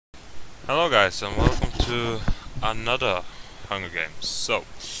Hello guys and welcome to another Hunger Games. So,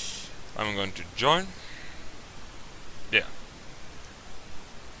 I'm going to join. Yeah.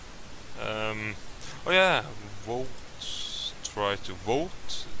 Oh yeah, vote. Try to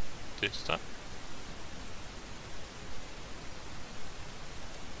vote this time.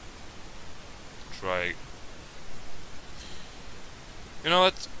 Try. You know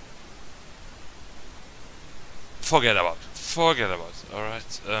what? Forget about it. Forget about it.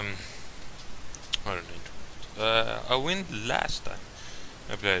 Alright. I don't need to vote. I win last time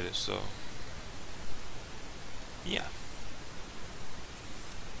I played this, so yeah.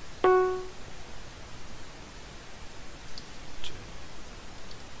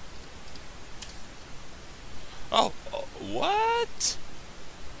 Oh, what?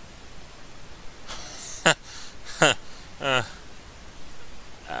 uh,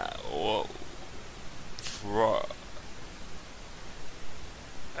 whoa.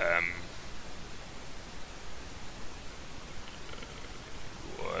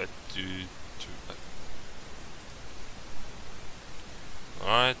 What do you do?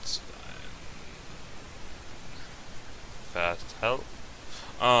 Alright. Fast help.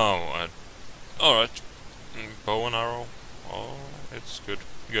 Oh, alright. Bow and arrow. Oh, it's good.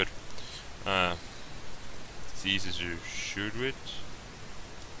 Good. It's easy to shoot with.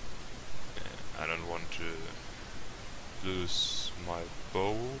 I don't want to lose my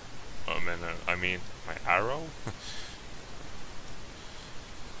bow. I mean my arrow.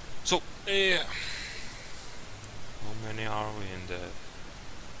 So, yeah. How many are we in the?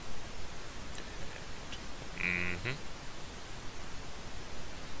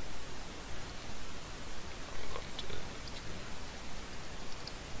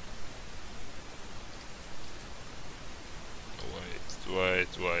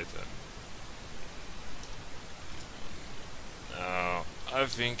 Wait. I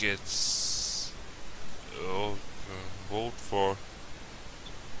think it's vote for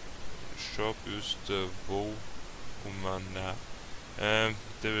shop use the vote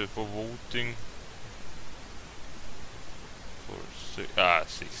for voting for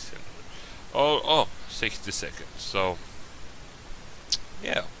 600. Oh, 60 seconds. So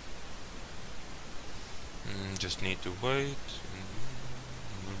yeah, just need to wait.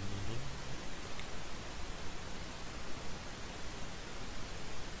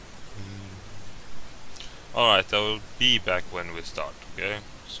 Alright, I will be back when we start, okay?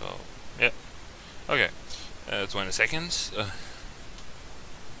 So, yeah. Okay. 20 seconds.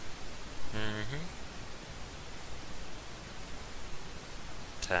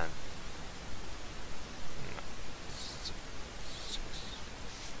 10.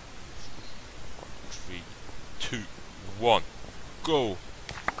 3, 2, 1. Go!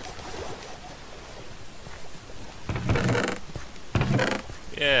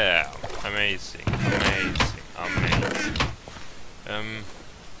 Yeah, amazing.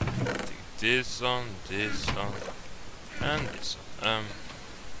 Take this on, and this on.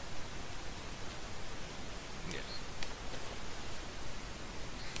 Yeah.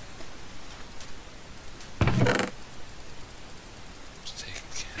 Just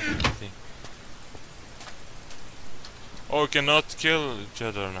take everything. Oh, we cannot kill each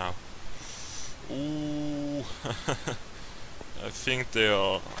other now. Ooh. I think they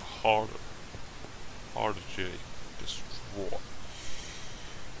are harder to destroy.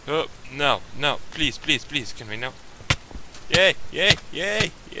 No, please, can we now? Yay!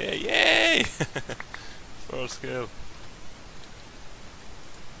 First kill.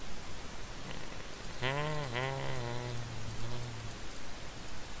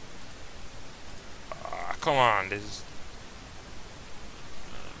 Come on, this is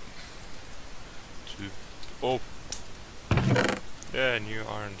oh. Yeah, new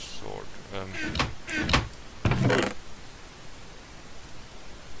iron sword. Good.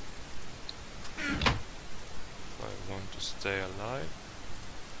 If I want to stay alive.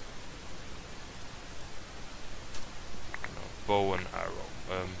 No, bow and arrow.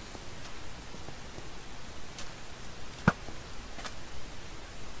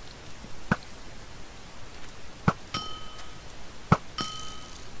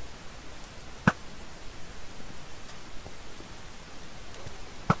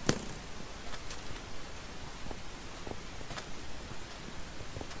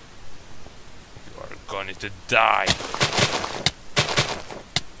 Going to die.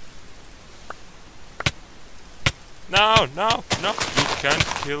 No, you can't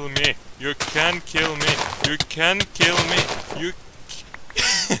kill me. You can kill me.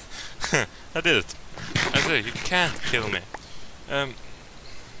 I did it. I said you can't kill me.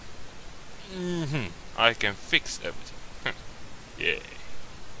 I can fix everything. Yeah.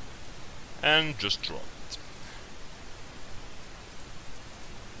 and just drop it.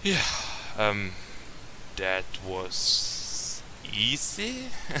 Yeah, that was easy.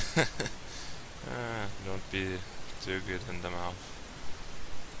 Don't be too good in the mouth.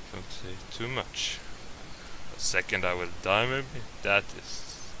 Don't say too much. A second I will die maybe? That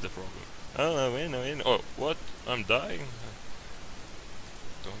is the problem. Oh, I win. Oh, what? I'm dying?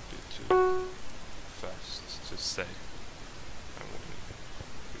 Don't be too fast to say I'm winning.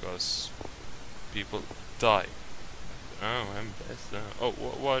 Because people die. Oh, I'm best. Oh,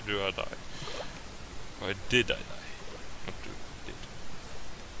 why do I die? Why did I die? Not do, did.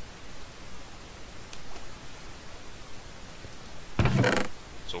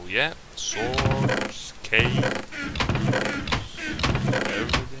 So yeah, swords, cave,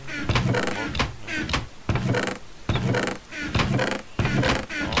 everything.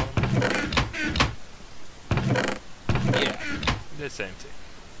 Yeah, the same thing.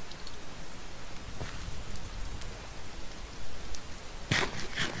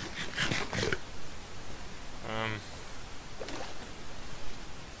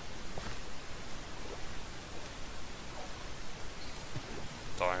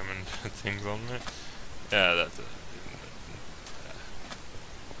 Diamond things on there. Yeah, that's it.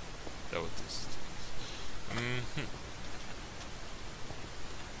 That was this.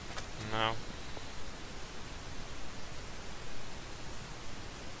 No.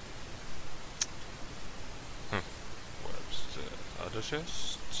 Where's the other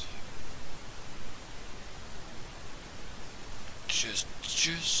chest?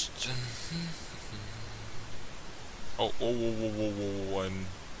 Oh, whoa, I'm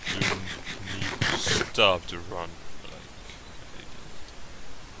doing need to stop to run. Like, I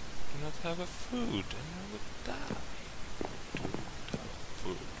do not have a food, and I would die. Don't have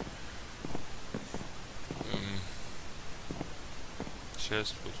food.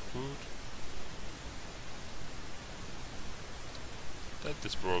 Chest with food. That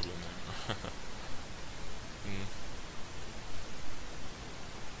is problem.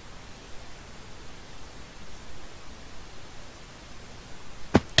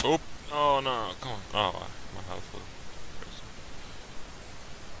 Oh no, come on. Oh, my health will.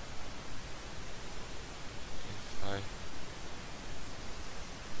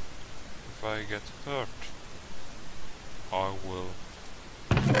 If I get hurt, I will.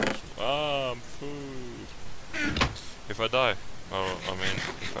 Food. If I die, or I mean,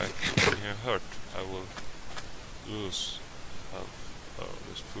 if I get hurt, I will lose health, or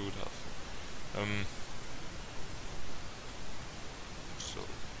lose food health. So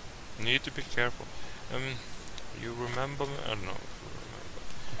need to be careful. You remember me? I don't know if you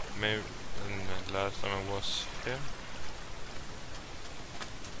remember. Maybe the last time I was here.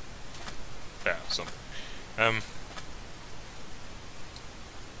 Yeah, something. I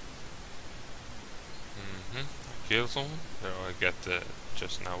kill someone. There I get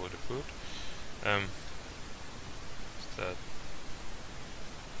just now with the food. Is that?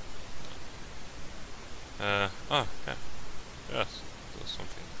 Oh yeah. Yes, there's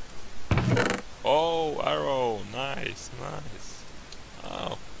something. Oh, arrow! Nice.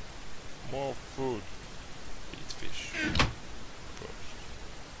 Oh, more food. Eat fish first.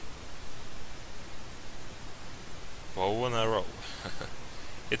 Bow and arrow.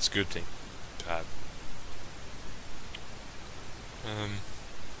 It's a good thing to have.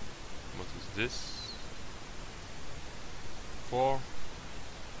 What is this? For?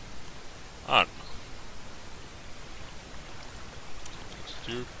 I don't know.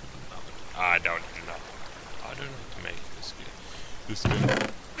 Stupid. No, I don't know. I don't know how to make this game.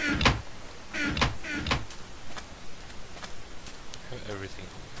 Everything.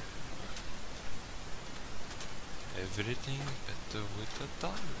 Everything better with a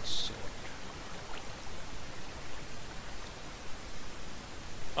diamond sword.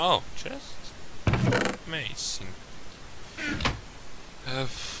 Oh, chest? Amazing.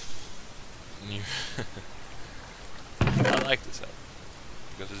 New. I like this app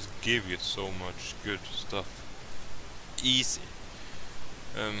because it gives you so much good stuff. Easy.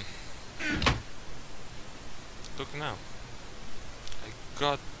 Look now. I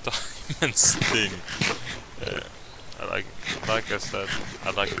got diamond sting. Like I said,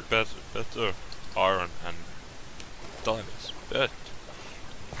 I like better iron and diamonds, but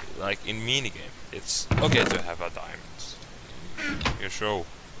like in minigame, it's okay to have a diamond. You show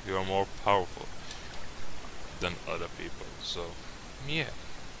you are more powerful than other people, so yeah.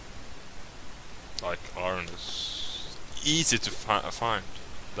 Like iron is easy to find.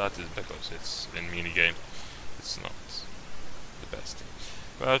 That is because it's in minigame. It's not the best thing.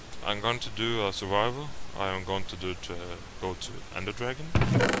 But I'm going to do a survival. I am going to go to Ender Dragon.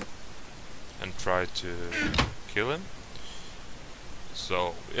 and try to kill him.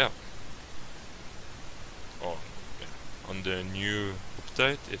 So yeah. Oh, yeah. On the new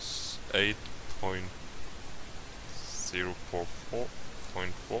update is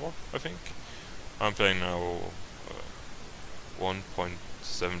 8.044.4, I think. I'm playing now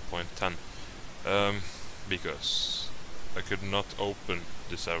 1.7.10 because I could not open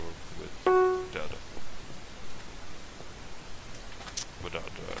the server with the other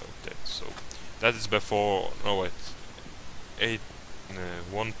update. So that is before. No wait,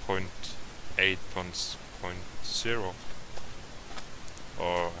 1.8.0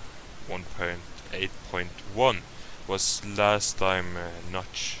 or 1.8.1 was last time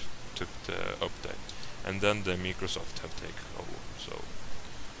Notch took the update, and then the Microsoft have taken over. So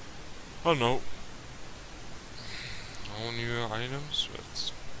oh no, no new items,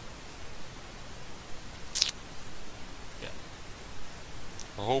 but yeah,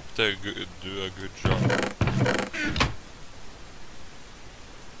 I hope they do a good job.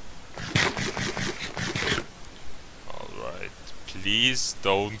 Alright, please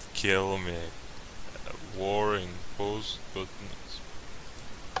don't kill me. Warring post buttons.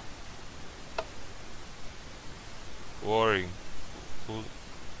 Warring post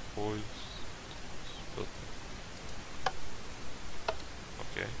button.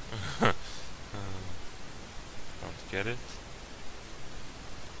 Okay. Don't get it.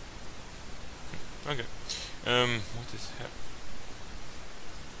 Okay. What is here?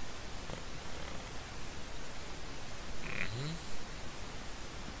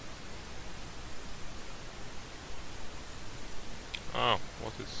 Oh,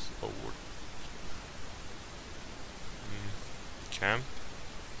 what is over? Camp?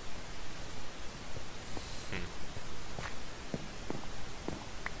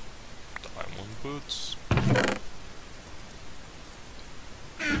 Diamond boots.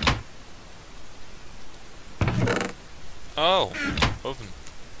 Oh, oven.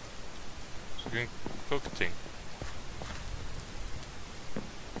 So you can cook thing.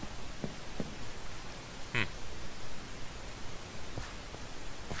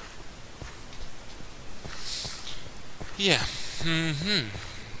 Yeah.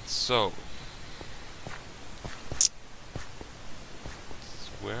 So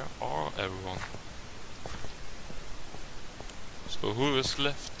where are everyone? So who is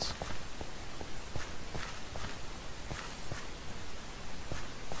left?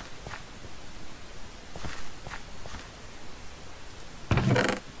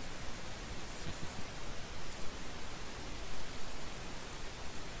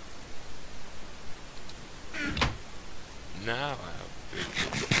 Now I have big.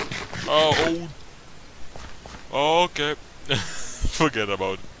 Oh. Okay. Forget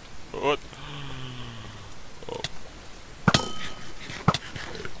about it. What? Oh.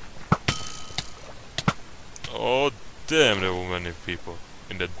 Oh damn, there were many people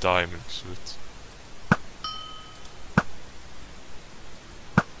in the diamond suit.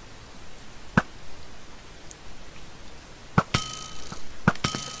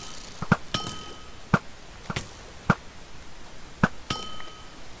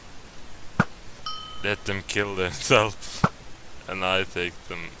 Let them kill themselves, and I take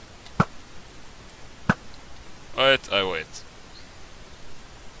them. Wait, I wait.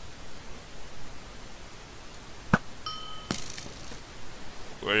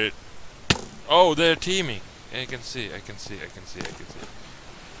 Where it? Oh, they're teaming. I can see.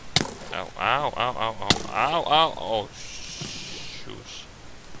 Ow, ow, ow, ow, ow, ow, ow. Oh, shoes.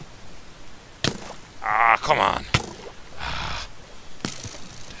 Ah, come on.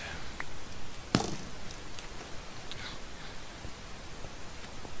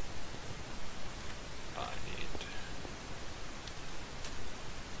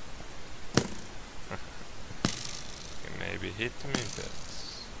 Maybe hit me, but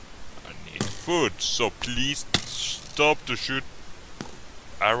I need food, so please stop to shoot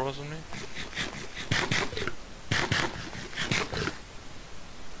arrows on me.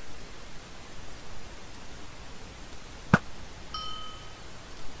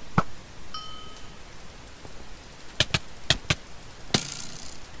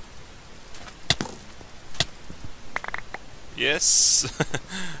 Yes.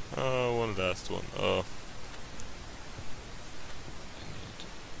 Oh, one last one. Oh.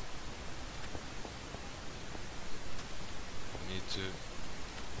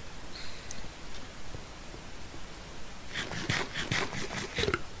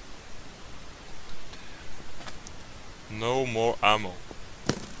 No more ammo.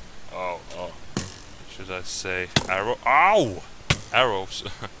 Oh, oh. Should I say arrow? Ow! Arrows.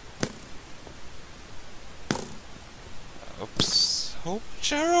 Oops. How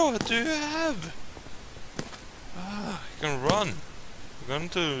much arrow do you have? Ah, you can run. You're going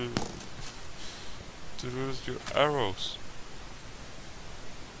to lose your arrows.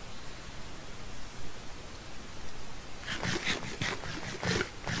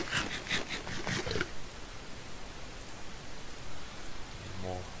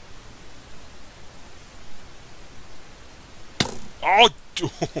 More. Oh!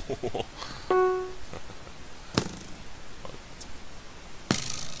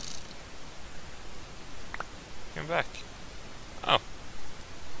 Come back. Oh.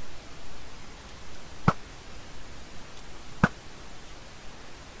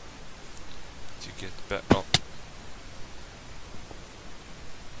 To get back up.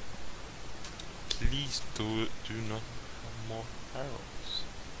 Please do not have more arrows.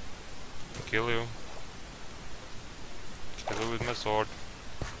 Kill you. Kill you with my sword.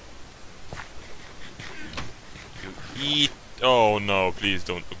 You eat. Oh no! Please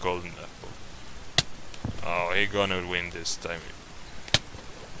don't do golden apple. Oh, he gonna win this time.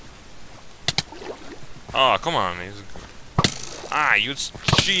 Ah, come on, he's ah, you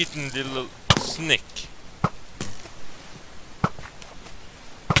cheating little snick.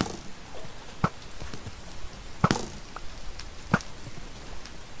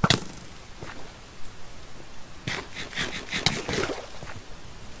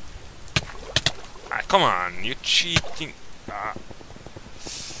 Ah, come on, you cheating. Ah.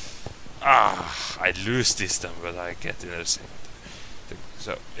 Ah, I lose this time, but I get in a second.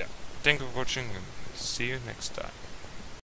 So, yeah, thank you for watching and see you next time.